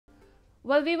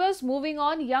Well, viewers, moving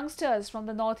on, youngsters from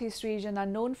the Northeast region are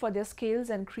known for their skills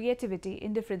and creativity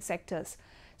in different sectors.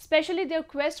 Especially their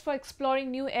quest for exploring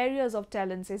new areas of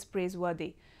talents is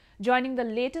praiseworthy. Joining the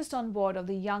latest on board of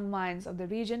the young minds of the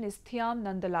region is Thiyam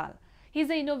Nandalal. He is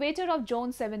the innovator of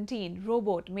Zone 17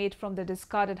 robot made from the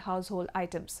discarded household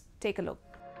items. Take a look.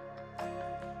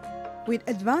 With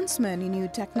advancement in new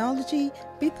technology,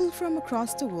 people from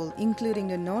across the world, including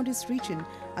the Northeast region,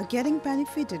 are getting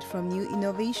benefited from new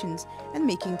innovations and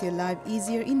making their life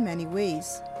easier in many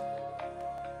ways.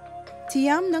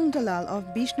 Thiyam Nandalal of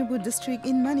Bishnupur district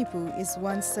in Manipur is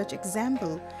one such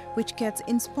example, which gets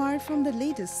inspired from the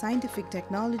latest scientific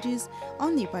technologies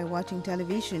only by watching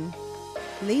television.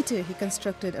 Later, he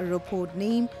constructed a robot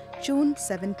named Zone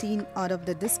 17 out of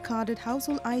the discarded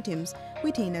household items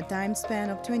within a time span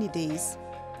of 20 days.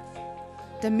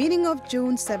 The meaning of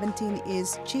Zone 17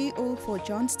 is JO for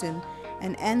Johnstone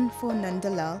and N for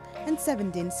Nandalal, and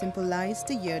 17 symbolized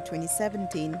the year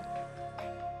 2017.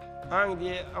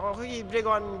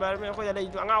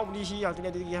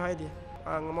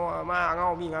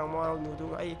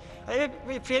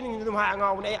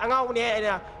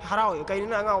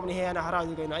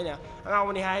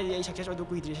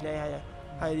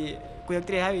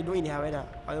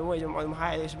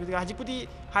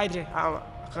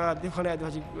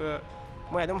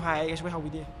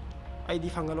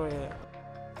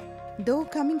 Though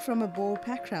coming from a Boer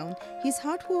background, his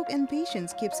hard work and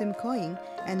patience keeps him going,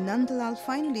 and Nandalal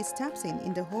finally steps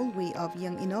in the hallway of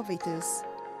young innovators.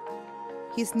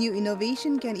 His new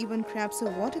innovation can even grasp a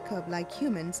water cup like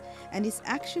humans, and his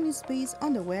action is based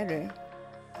on the wearer.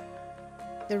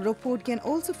 The robot can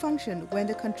also function when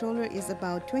the controller is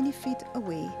about 20 feet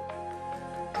away.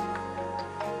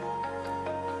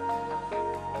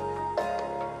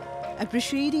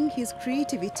 Appreciating his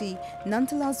creativity,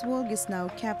 Nandalal's work is now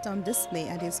kept on display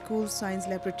at his school's science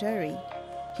laboratory.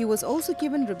 He was also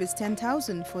given Rs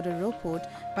 10,000 for the robot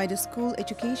by the school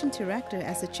education director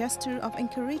as a gesture of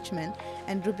encouragement,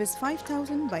 and Rs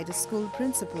 5,000 by the school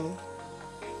principal.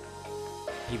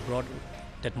 He brought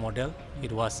that model.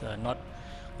 It was not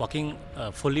working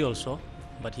fully also,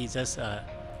 but he just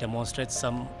demonstrates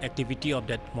some activity of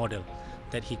that model,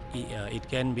 that it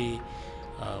can be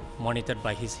monitored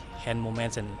by his hand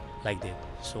movements and like that.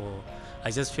 So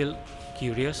I just feel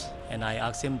curious, and I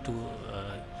asked him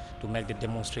to make the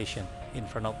demonstration in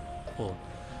front of all.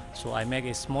 So I make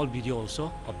a small video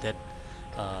also of that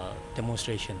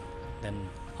demonstration. Then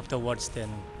afterwards, then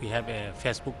we have a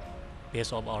Facebook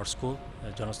page of our school,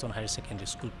 Johnstone Higher Secondary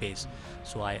School page.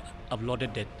 So I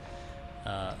uploaded that,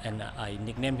 and I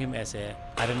nicknamed him as a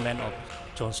Iron Man of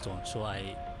Johnstone. So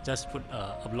I just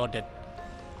uploaded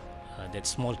that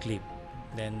small clip.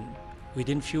 Then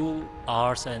within few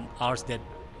hours that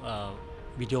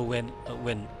video went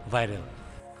viral.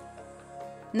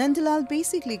 Nandalal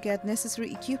basically gets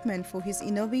necessary equipment for his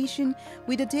innovation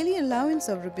with a daily allowance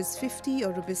of Rs 50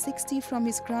 or Rs 60 from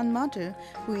his grandmother,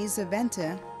 who is a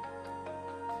vendor.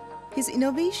 His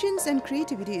innovations and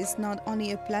creativity is not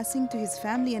only a blessing to his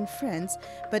family and friends,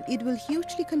 but it will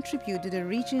hugely contribute to the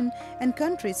region and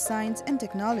country's science and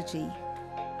technology.